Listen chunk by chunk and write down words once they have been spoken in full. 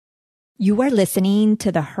You are listening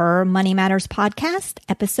to the Her Money Matters podcast,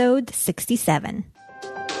 episode 67.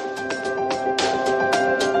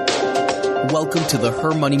 Welcome to the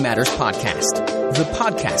Her Money Matters podcast, the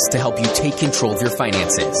podcast to help you take control of your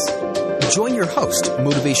finances. Join your host,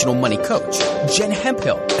 motivational money coach, Jen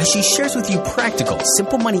Hemphill, as she shares with you practical,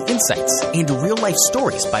 simple money insights and real-life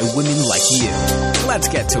stories by women like you. Let's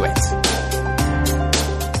get to it.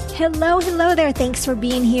 Hello there. Thanks for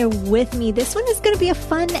being here with me. This one is going to be a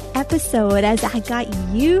fun episode as I got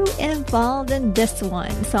you involved in this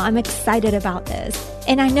one. So I'm excited about this.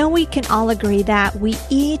 And I know we can all agree that we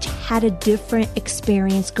each had a different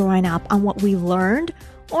experience growing up on what we learned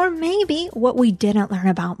or maybe what we didn't learn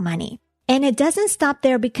about money. And it doesn't stop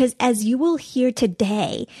there because as you will hear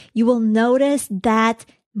today, you will notice that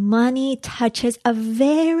money touches a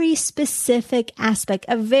very specific aspect,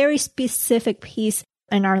 a very specific piece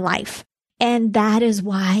in our life. And that is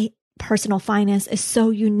why personal finance is so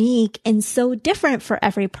unique and so different for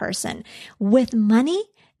every person. With money,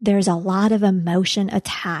 there's a lot of emotion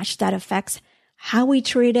attached that affects how we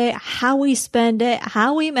treat it, how we spend it,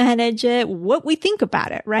 how we manage it, what we think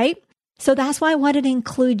about it, right? So that's why I wanted to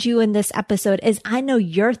include you in this episode is I know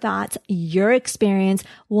your thoughts, your experience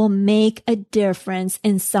will make a difference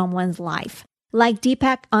in someone's life. Like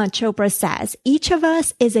Deepak Chopra says, each of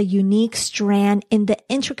us is a unique strand in the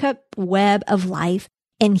intricate web of life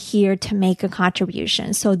and here to make a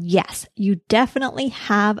contribution. So yes, you definitely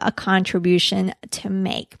have a contribution to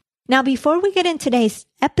make. Now, before we get into today's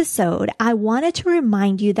episode, I wanted to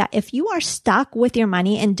remind you that if you are stuck with your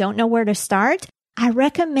money and don't know where to start, I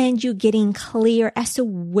recommend you getting clear as to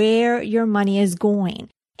where your money is going.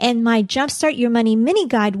 And my Jumpstart Your Money mini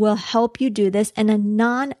guide will help you do this in a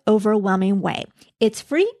non-overwhelming way. It's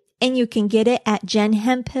free and you can get it at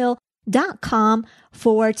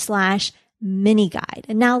jenhemphill.com/mini guide.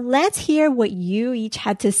 Now let's hear what you each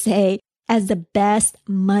had to say as the best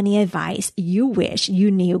money advice you wish you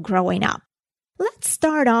knew growing up. Let's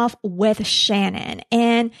start off with Shannon.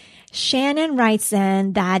 And Shannon writes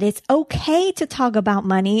in that it's okay to talk about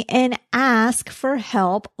money and ask for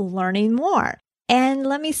help learning more. And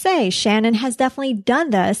let me say, Shannon has definitely done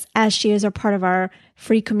this as she is a part of our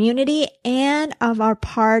free community and of our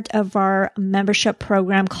part of our membership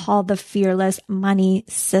program called the Fearless Money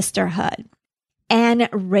Sisterhood. And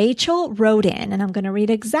Rachel wrote in, and I'm going to read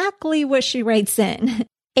exactly what she writes in.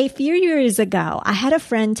 A few years ago, I had a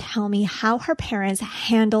friend tell me how her parents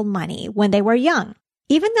handled money when they were young.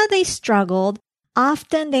 Even though they struggled,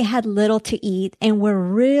 often they had little to eat and were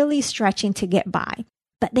really stretching to get by.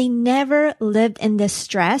 But they never lived in this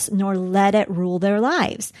stress nor let it rule their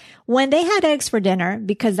lives. When they had eggs for dinner,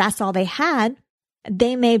 because that's all they had,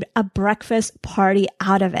 they made a breakfast party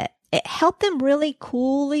out of it. It helped them really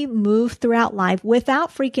coolly move throughout life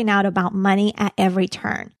without freaking out about money at every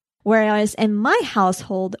turn. Whereas in my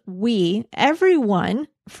household, everyone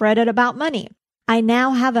fretted about money. I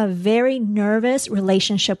now have a very nervous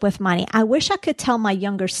relationship with money. I wish I could tell my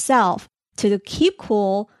younger self to keep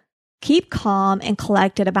cool, keep calm and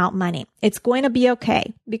collected about money. It's going to be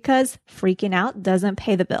okay because freaking out doesn't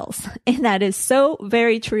pay the bills. And that is so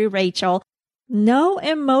very true, Rachel. No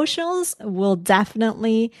emotions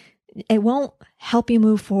it won't help you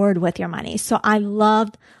move forward with your money. So I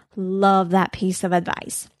love that piece of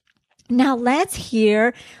advice. Now let's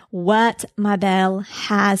hear what Mabel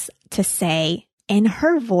has to say in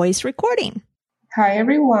her voice recording. Hi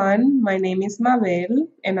everyone, my name is Mabel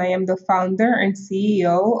and I am the founder and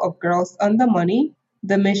CEO of Girls on the Money.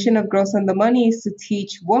 The mission of Girls on the Money is to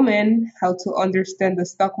teach women how to understand the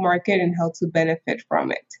stock market and how to benefit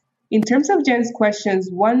from it. In terms of Jen's questions,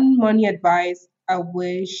 one money advice I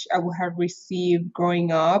wish I would have received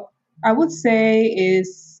growing up, I would say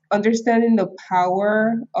is understanding the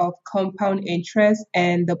power of compound interest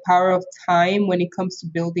and the power of time when it comes to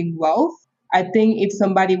building wealth. I think if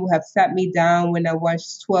somebody would have sat me down when I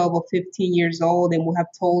was 12 or 15 years old and would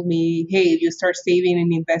have told me, hey, if you start saving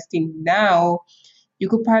and investing now, you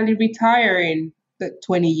could probably retire in the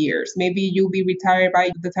 20 years. Maybe you'll be retired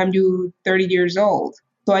by the time you're 30 years old.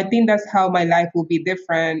 So I think that's how my life will be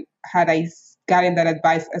different. Had I gotten that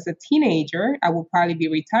advice as a teenager, I would probably be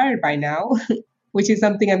retired by now, which is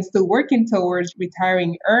something I'm still working towards,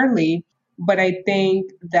 retiring early. But I think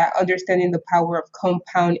that understanding the power of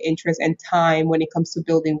compound interest and time when it comes to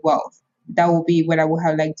building wealth, that will be what I would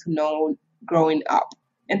have liked to know growing up.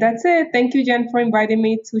 And that's it. Thank you, Jen, for inviting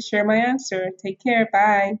me to share my answer. Take care.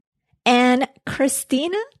 Bye. And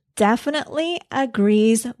Christina definitely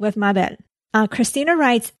agrees with Mabel. Christina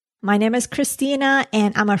writes, my name is Christina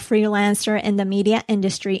and I'm a freelancer in the media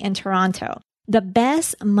industry in Toronto. The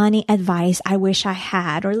best money advice I wish I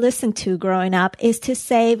had or listened to growing up is to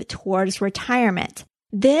save towards retirement.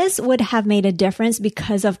 This would have made a difference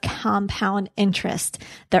because of compound interest.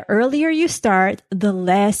 The earlier you start, the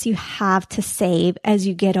less you have to save as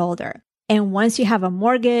you get older. And once you have a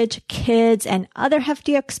mortgage, kids, and other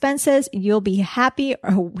hefty expenses, you'll be happy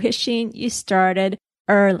or wishing you started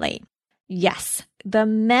early. Yes, the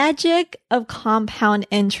magic of compound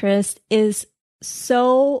interest is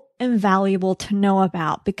so invaluable to know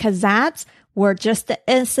about because that's where just the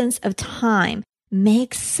essence of time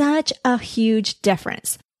makes such a huge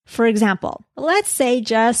difference. For example, let's say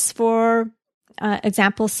just for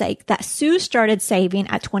example's sake that Sue started saving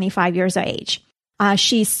at 25 years of age.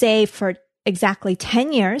 She saved for exactly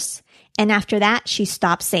 10 years, and after that, she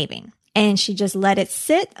stopped saving, and she just let it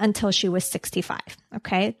sit until she was 65,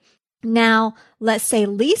 okay? Now, let's say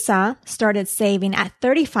Lisa started saving at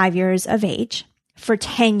 35 years of age for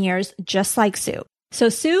 10 years, just like Sue. So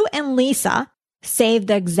Sue and Lisa saved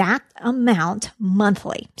the exact amount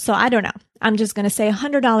monthly. So I don't know. I'm just going to say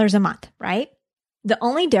 $100 a month, right? The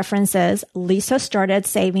only difference is Lisa started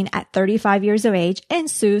saving at 35 years of age and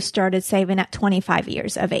Sue started saving at 25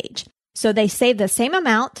 years of age. So they saved the same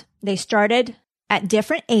amount. They started at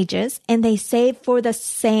different ages and they saved for the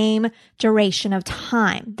same duration of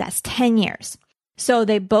time. That's 10 years. So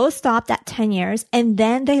they both stopped at 10 years and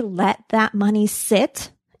then they let that money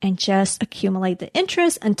sit and just accumulate the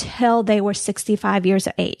interest until they were 65 years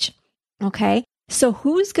of age. Okay. So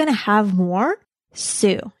who's going to have more?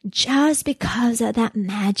 Sue, just because of that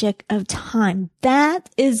magic of time. That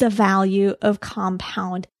is the value of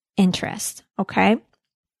compound interest. Okay.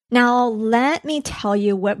 Now, let me tell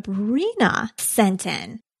you what Brina sent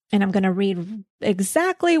in, and I'm going to read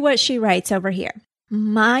exactly what she writes over here.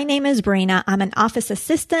 My name is Brina. I'm an office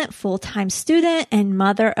assistant, full-time student, and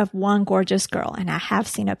mother of one gorgeous girl. And I have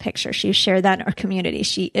seen a picture. She shared that in our community.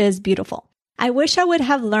 She is beautiful. I wish I would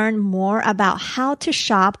have learned more about how to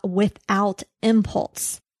shop without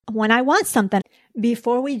impulse. When I want something,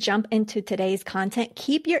 before we jump into today's content,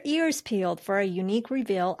 keep your ears peeled for a unique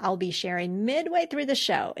reveal I'll be sharing midway through the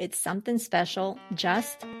show. It's something special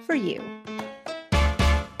just for you.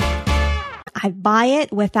 I buy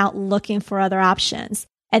it without looking for other options.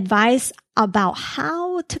 Advice about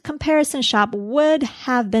how to comparison shop would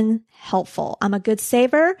have been helpful. I'm a good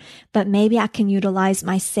saver, but maybe I can utilize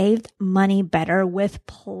my saved money better with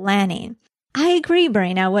planning. I agree,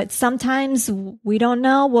 Brina. Sometimes we don't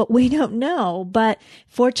know what we don't know, but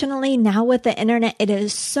fortunately now with the internet, it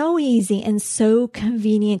is so easy and so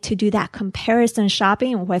convenient to do that comparison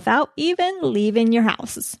shopping without even leaving your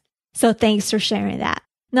houses. So thanks for sharing that.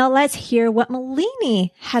 Now let's hear what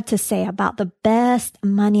Malini had to say about the best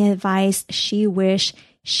money advice she wished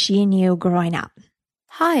she knew growing up.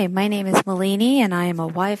 Hi, my name is Malini and I am a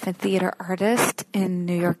wife and theater artist in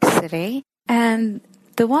New York City. And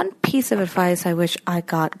the one piece of advice I wish I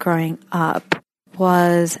got growing up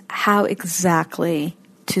was how exactly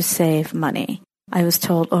to save money. I was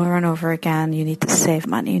told over and over again, you need to save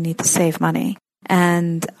money, you need to save money.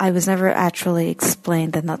 And I was never actually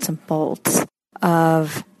explained the nuts and bolts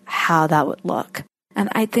of how that would look. And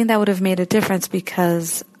I think that would have made a difference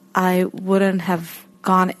because I wouldn't have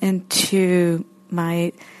gone into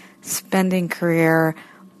my spending career,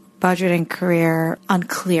 budgeting career,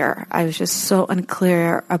 unclear. I was just so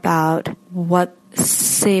unclear about what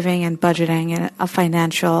saving and budgeting and a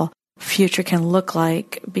financial future can look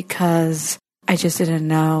like because I just didn't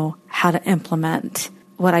know how to implement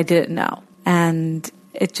what I didn't know. And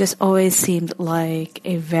it just always seemed like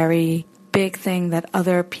a very big thing that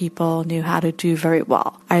other people knew how to do very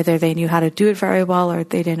well. Either they knew how to do it very well or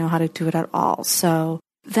they didn't know how to do it at all. So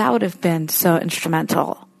that would have been so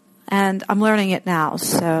instrumental. And I'm learning it now.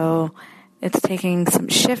 So it's taking some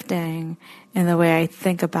shifting in the way I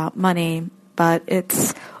think about money, but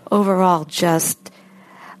it's overall just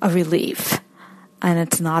a relief. And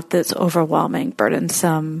it's not this overwhelming,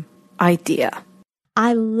 burdensome idea.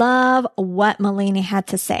 I love what Malini had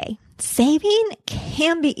to say. Saving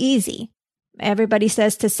can be easy. Everybody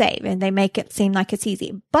says to save and they make it seem like it's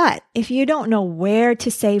easy. But if you don't know where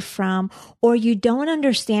to save from or you don't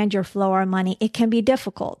understand your flow of money, it can be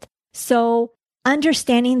difficult. So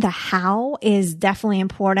understanding the how is definitely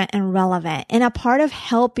important and relevant. And a part of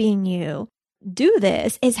helping you do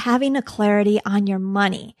this is having a clarity on your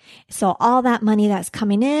money. So all that money that's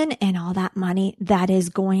coming in and all that money that is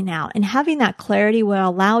going out. And having that clarity will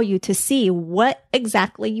allow you to see what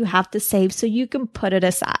exactly you have to save so you can put it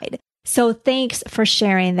aside. So thanks for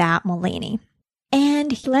sharing that, Malini.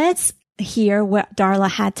 And let's hear what Darla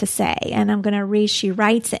had to say. And I'm going to read, she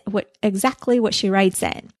writes it, exactly what she writes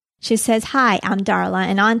in. She says, "Hi, I'm Darla,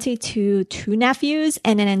 an auntie to 2 nephews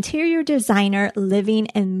and an interior designer living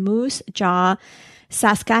in Moose Jaw,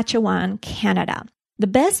 Saskatchewan, Canada. The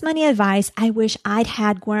best money advice I wish I'd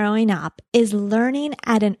had growing up is learning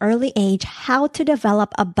at an early age how to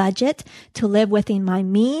develop a budget to live within my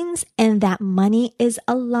means, and that money is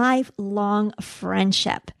a lifelong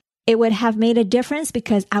friendship. It would have made a difference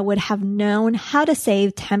because I would have known how to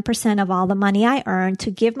save 10% of all the money I earn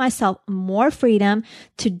to give myself more freedom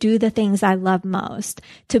to do the things I love most,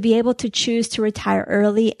 to be able to choose to retire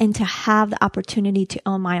early and to have the opportunity to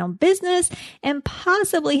own my own business and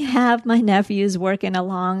possibly have my nephews working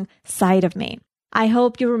alongside of me. I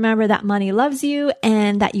hope you remember that money loves you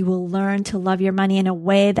and that you will learn to love your money in a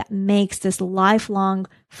way that makes this lifelong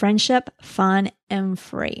friendship fun and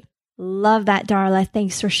free." Love that, Darla.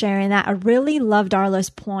 Thanks for sharing that. I really love Darla's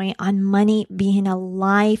point on money being a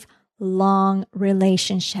lifelong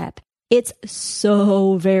relationship. It's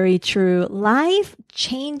so very true. Life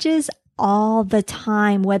changes all the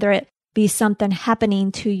time, whether it be something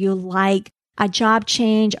happening to you like a job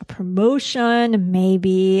change, a promotion,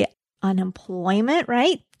 maybe unemployment,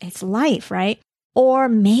 right? It's life, right? Or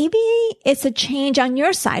maybe it's a change on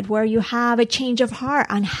your side where you have a change of heart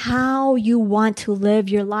on how you want to live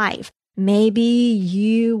your life. Maybe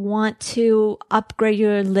you want to upgrade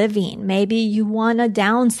your living. Maybe you want to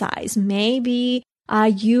downsize. Maybe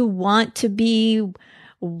you want to be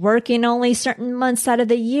working only certain months out of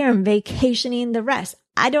the year and vacationing the rest.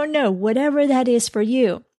 I don't know, whatever that is for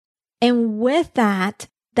you. And with that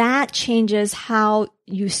changes how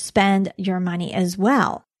you spend your money as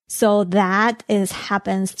well. So that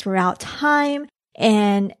happens throughout time.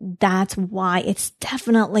 And that's why it's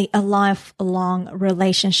definitely a lifelong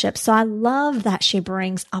relationship. So I love that she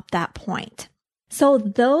brings up that point. So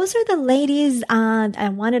those are the ladies. I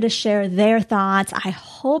wanted to share their thoughts. I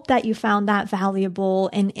hope that you found that valuable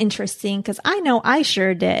and interesting because I know I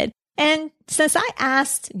sure did. And since I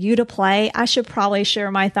asked you to play, I should probably share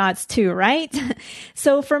my thoughts too, right?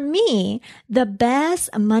 So for me, the best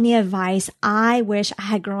money advice I wish I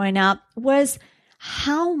had growing up was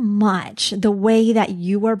how much the way that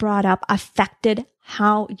you were brought up affected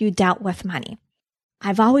how you dealt with money.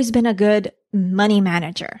 I've always been a good money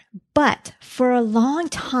manager, but for a long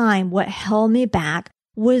time, what held me back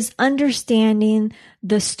was understanding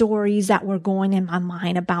the stories that were going in my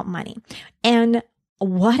mind about money and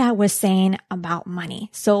what I was saying about money.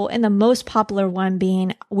 So, and the most popular one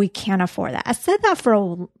being, we can't afford that. I said that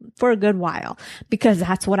for a good while because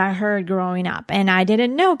that's what I heard growing up and I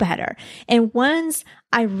didn't know better. And once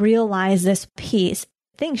I realized this piece,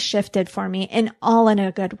 things shifted for me and all in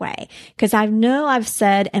a good way. Because I know I've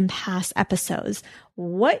said in past episodes,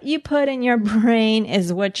 what you put in your brain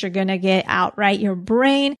is what you're going to get out, right? Your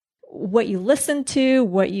brain, what you listen to,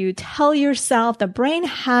 what you tell yourself, the brain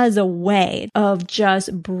has a way of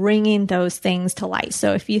just bringing those things to light.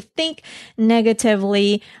 So if you think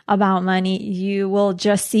negatively about money, you will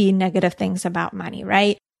just see negative things about money,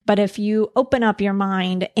 right? But if you open up your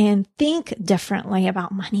mind and think differently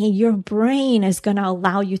about money, your brain is going to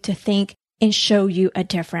allow you to think and show you a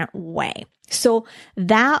different way. So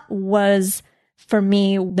that was, for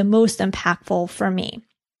me, the most impactful for me.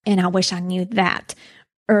 And I wish I knew that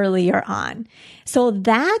earlier on. So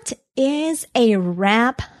that is a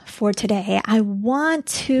wrap for today. I want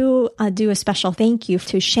to do a special thank you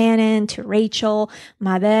to Shannon, to Rachel,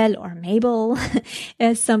 Mabel or Mabel,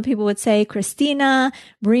 as some people would say, Christina,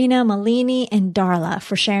 Brina, Malini, and Darla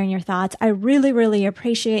for sharing your thoughts. I really, really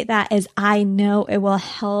appreciate that as I know it will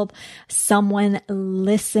help someone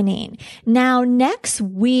listening. Now, next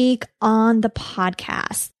week on the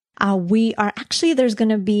podcast, there's going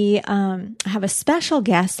to be, I have a special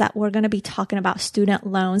guest that we're going to be talking about student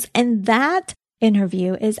loans. And that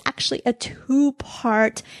interview is actually a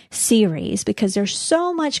 2-part series because there's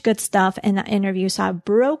so much good stuff in that interview. So I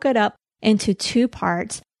broke it up into 2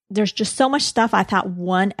 parts. There's just so much stuff. I thought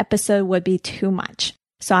one episode would be too much.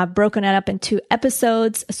 So I've broken it up in 2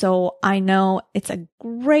 episodes. So I know it's a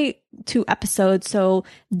great 2 episodes. So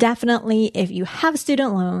definitely if you have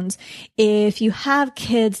student loans, if you have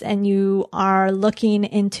kids and you are looking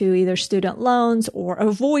into either student loans or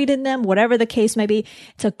avoiding them, whatever the case may be,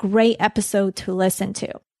 it's a great episode to listen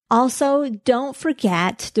to. Also, don't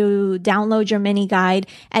forget to download your mini guide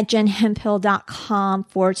at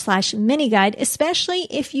jenhemphill.com/mini guide, especially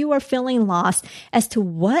if you are feeling lost as to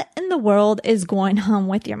what in the world is going on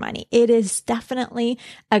with your money. It is definitely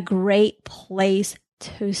a great place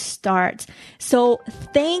to start. So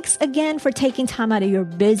thanks again for taking time out of your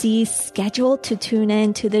busy schedule to tune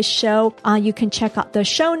in to this show. You can check out the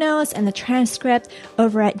show notes and the transcript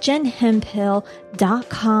over at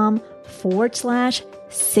jenhemphill.com/.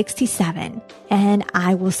 67. And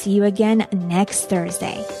I will see you again next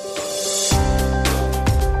Thursday.